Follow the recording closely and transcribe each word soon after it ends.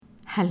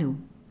Hello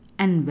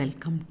and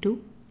welcome to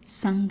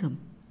Sangam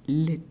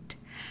Lit.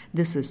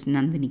 This is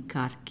Nandini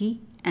Karki,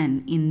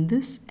 and in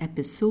this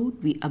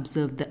episode we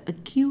observe the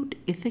acute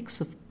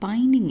effects of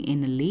pining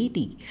in a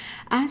lady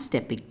as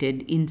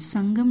depicted in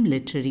Sangam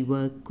literary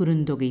work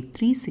Kurundogai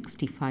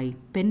 365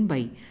 penned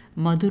by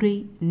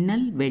Madurai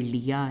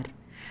Nalvelliyar.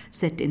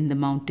 Set in the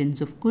mountains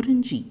of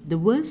Kurunji, the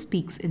verse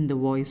speaks in the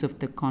voice of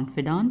the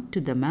confidant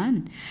to the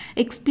man,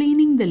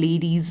 explaining the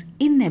lady's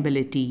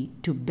inability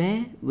to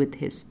bear with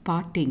his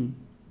parting.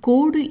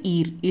 கோடு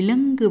ஈர்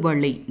இளங்கு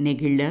வளை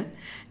நெகிழ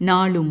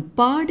நாளும்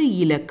பாடு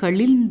இல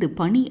கழிந்து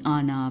பணி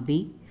ஆனாவே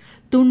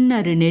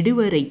துண்ணறு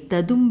நெடுவரை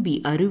ததும்பி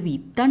அருவி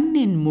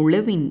தன்னென்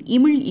முழவின்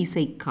இமிழ்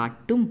இசை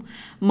காட்டும்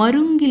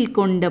மருங்கில்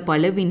கொண்ட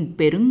பலவின்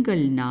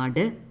பெருங்கல்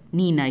நாட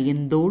நீ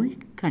நயந்தோள்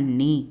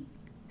கண்ணே.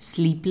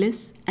 Sleepless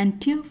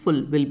and tearful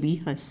will be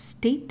her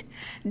state,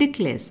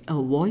 declares a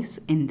voice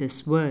in this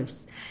verse.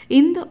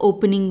 In the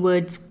opening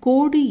words,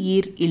 Kodu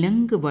Eer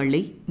Ilangu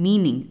Valai,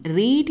 meaning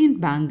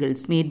radiant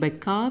bangles made by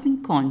carving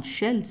conch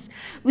shells,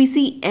 we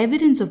see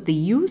evidence of the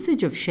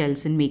usage of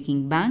shells in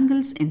making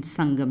bangles in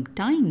Sangam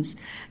times,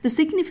 the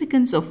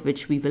significance of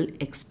which we will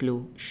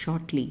explore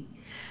shortly.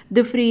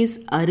 The phrase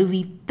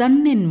Aruvi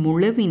Thannin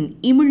Mulavin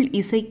Imul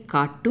Isai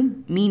Kattum,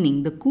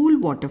 meaning the cool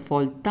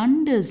waterfall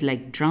thunders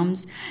like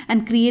drums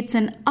and creates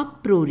an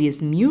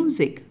uproarious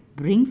music,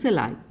 brings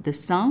alive the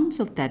sounds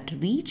of that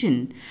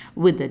region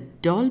with a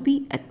Dolby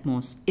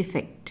Atmos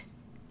effect.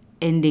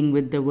 Ending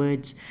with the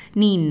words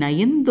Nee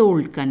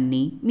Nayandol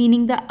Kanni,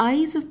 meaning the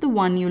eyes of the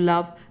one you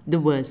love, the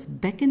verse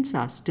beckons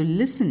us to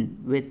listen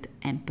with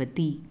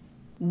empathy.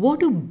 What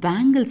do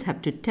bangles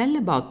have to tell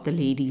about the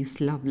lady's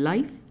love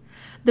life?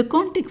 The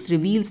context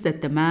reveals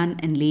that the man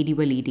and lady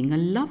were leading a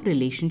love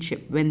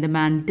relationship when the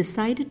man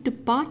decided to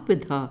part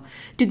with her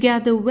to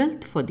gather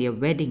wealth for their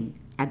wedding.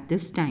 At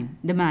this time,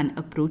 the man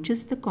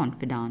approaches the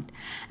confidant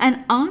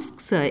and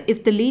asks her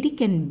if the lady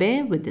can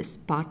bear with this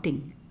parting.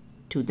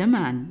 To the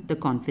man, the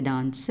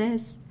confidant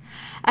says,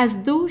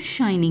 as those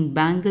shining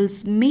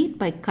bangles made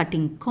by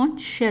cutting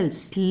conch shells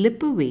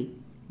slip away,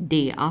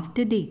 day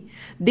after day,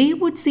 they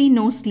would see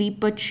no sleep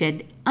but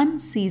shed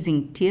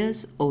unceasing tears,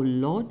 O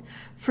Lord,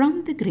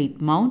 from the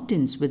great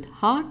mountains with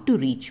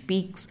hard-to-reach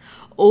peaks,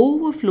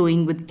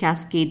 overflowing with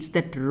cascades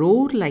that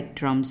roar like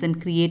drums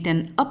and create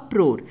an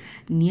uproar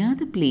near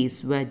the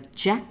place where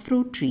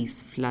jackfruit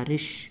trees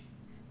flourish.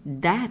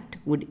 That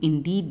would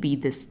indeed be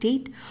the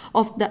state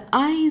of the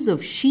eyes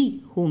of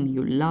she whom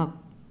you love.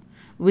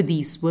 With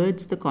these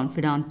words, the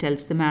confidant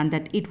tells the man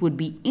that it would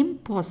be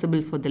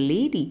impossible for the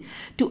lady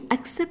to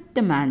accept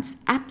the man's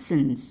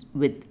absence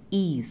with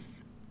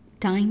ease.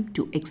 Time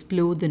to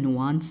explore the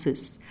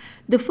nuances.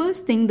 The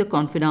first thing the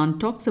confidant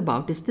talks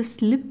about is the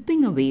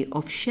slipping away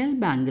of shell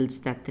bangles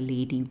that the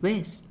lady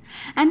wears.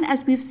 And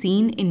as we've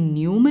seen in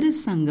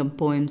numerous Sangam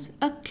poems,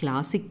 a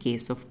classic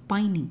case of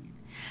pining.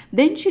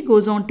 Then she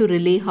goes on to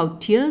relay how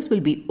tears will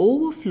be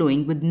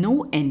overflowing with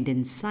no end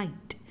in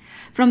sight.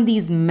 From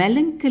these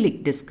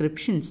melancholic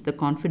descriptions, the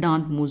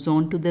confidant moves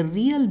on to the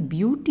real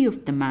beauty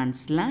of the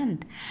man's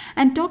land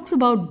and talks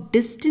about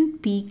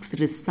distant peaks,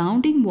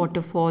 resounding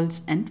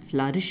waterfalls, and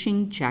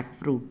flourishing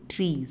jackfruit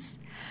trees.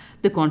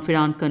 The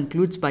confidant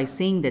concludes by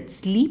saying that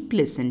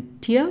sleepless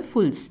and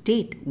tearful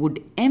state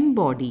would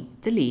embody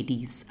the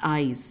lady's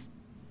eyes.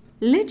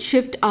 Let's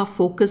shift our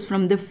focus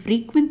from the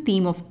frequent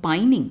theme of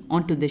pining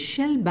onto the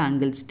shell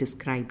bangles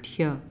described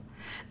here.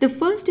 The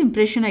first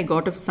impression I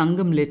got of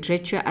Sangam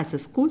literature as a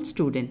school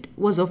student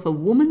was of a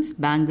woman's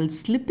bangle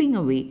slipping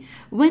away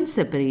when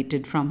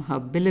separated from her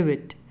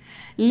beloved.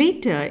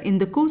 Later, in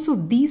the course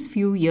of these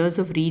few years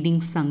of reading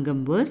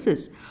Sangam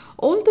verses,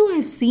 although I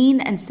have seen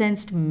and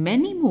sensed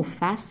many more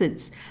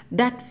facets,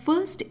 that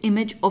first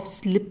image of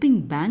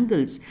slipping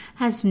bangles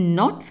has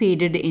not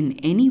faded in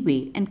any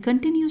way and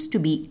continues to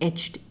be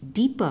etched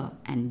deeper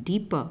and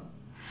deeper.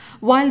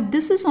 While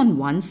this is on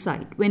one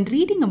side, when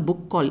reading a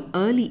book called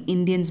Early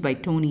Indians by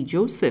Tony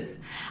Joseph,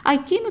 I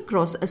came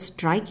across a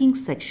striking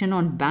section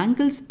on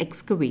bangles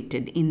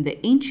excavated in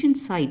the ancient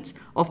sites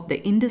of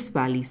the Indus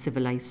Valley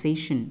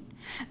civilization.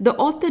 The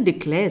author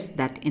declares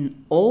that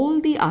in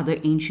all the other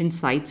ancient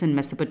sites in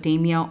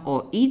Mesopotamia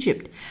or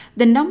Egypt,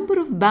 the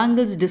number of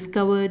bangles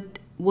discovered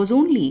was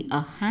only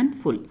a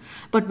handful.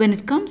 But when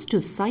it comes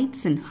to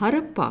sites in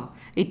Harappa,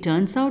 it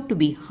turns out to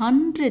be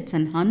hundreds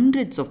and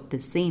hundreds of the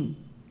same.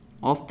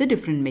 Of the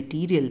different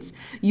materials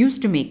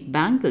used to make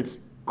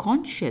bangles,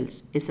 conch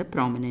shells is a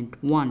prominent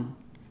one.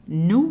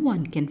 No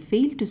one can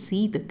fail to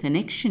see the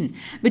connection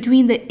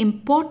between the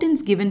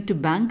importance given to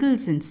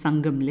bangles in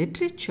Sangam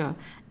literature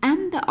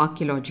and the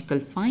archaeological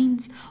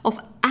finds of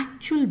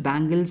actual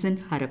bangles in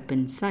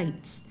Harappan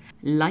sites.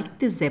 Like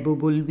the Zebu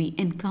bull we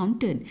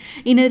encountered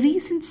in a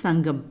recent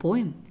Sangam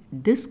poem,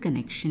 this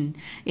connection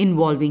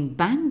involving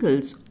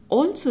bangles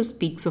also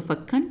speaks of a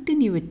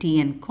continuity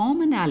and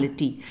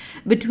commonality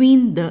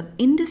between the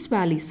Indus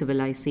Valley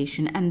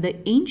civilization and the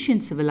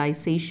ancient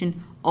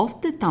civilization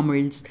of the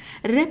Tamils,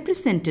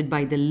 represented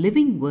by the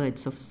living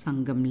words of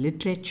Sangam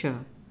literature.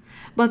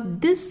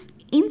 But this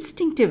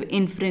instinctive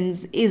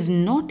inference is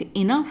not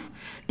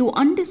enough to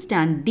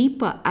understand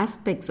deeper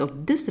aspects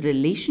of this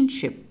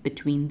relationship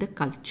between the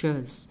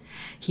cultures.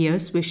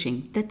 Here's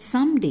wishing that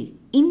someday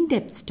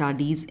in-depth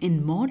studies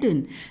in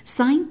modern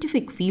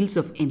scientific fields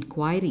of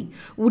inquiry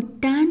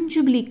would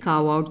tangibly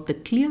carve out the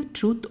clear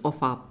truth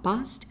of our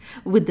past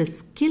with the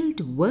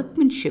skilled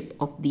workmanship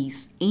of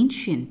these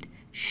ancient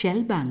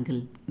shell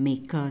bangle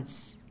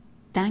makers.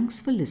 Thanks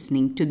for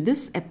listening to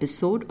this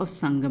episode of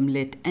Sangam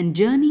Lit and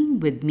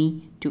journeying with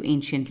me to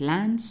ancient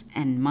lands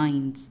and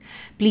minds.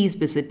 Please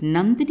visit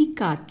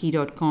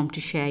nandinikarki.com to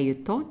share your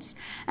thoughts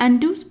and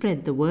do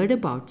spread the word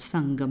about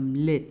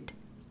Sangam Lit.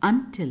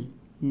 Until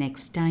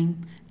next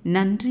time,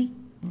 Nandri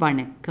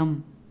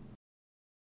Vanakkam.